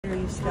sure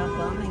you stop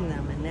bombing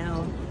them, and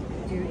now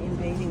you're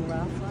invading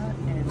Rafah,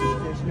 and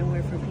there's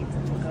nowhere for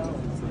people to go.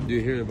 Do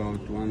you hear about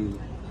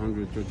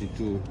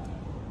 132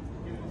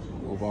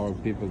 of our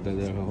people that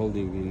they're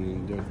holding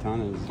in their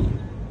tunnels?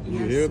 Did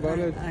you hear about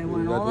it? I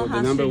want all the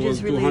the number was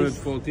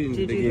hostages 214 released.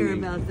 Did you hear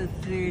about the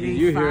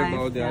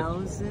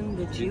 35,000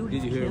 that you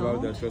Did you hear killed?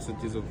 about the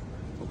atrocities of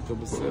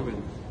October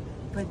 7th?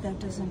 But that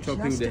doesn't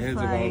Chopping the heads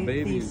of our justify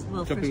babies. these.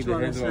 Well, Chopping first of all,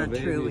 the heads that's of our not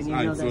true, babies. and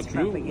you know It's that's not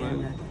true.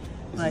 propaganda.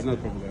 This is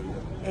not propaganda.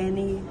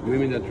 Any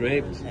Women that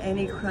raped.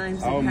 Any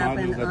crimes that Our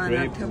happen mothers that on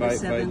raped October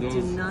 7th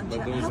do not by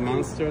those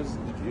monsters. Did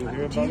you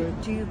hear about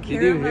it? Do you Did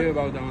care you about, hear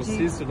about our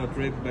sister that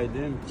raped by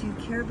them? Do you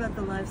care about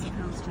the lives of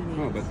Palestinians?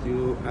 No, but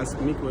you ask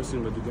me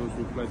questions, but you don't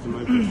reply to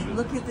my question.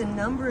 Look at the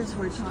numbers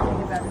we're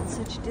talking about. It's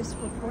such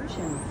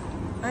disproportion.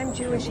 I'm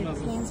Jewish. It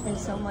pains me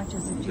so much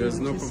as a Jew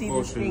to see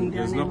this being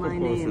done in my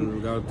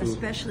name,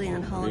 especially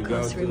on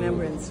Holocaust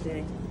Remembrance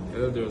Day.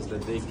 Elders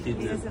that they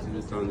kidnapped in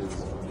the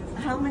tunnels.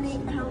 How many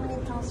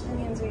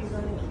Palestinians are you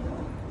going to kill?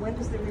 When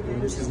does the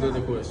revenge This is not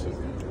the question.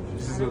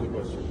 This is not the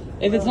question.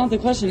 If it's not the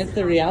question, it's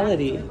the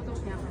reality.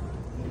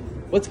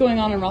 What's going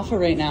on in Rafah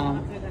right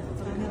now?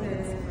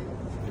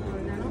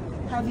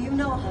 Have you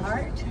no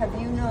heart? Have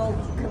you no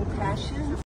compassion?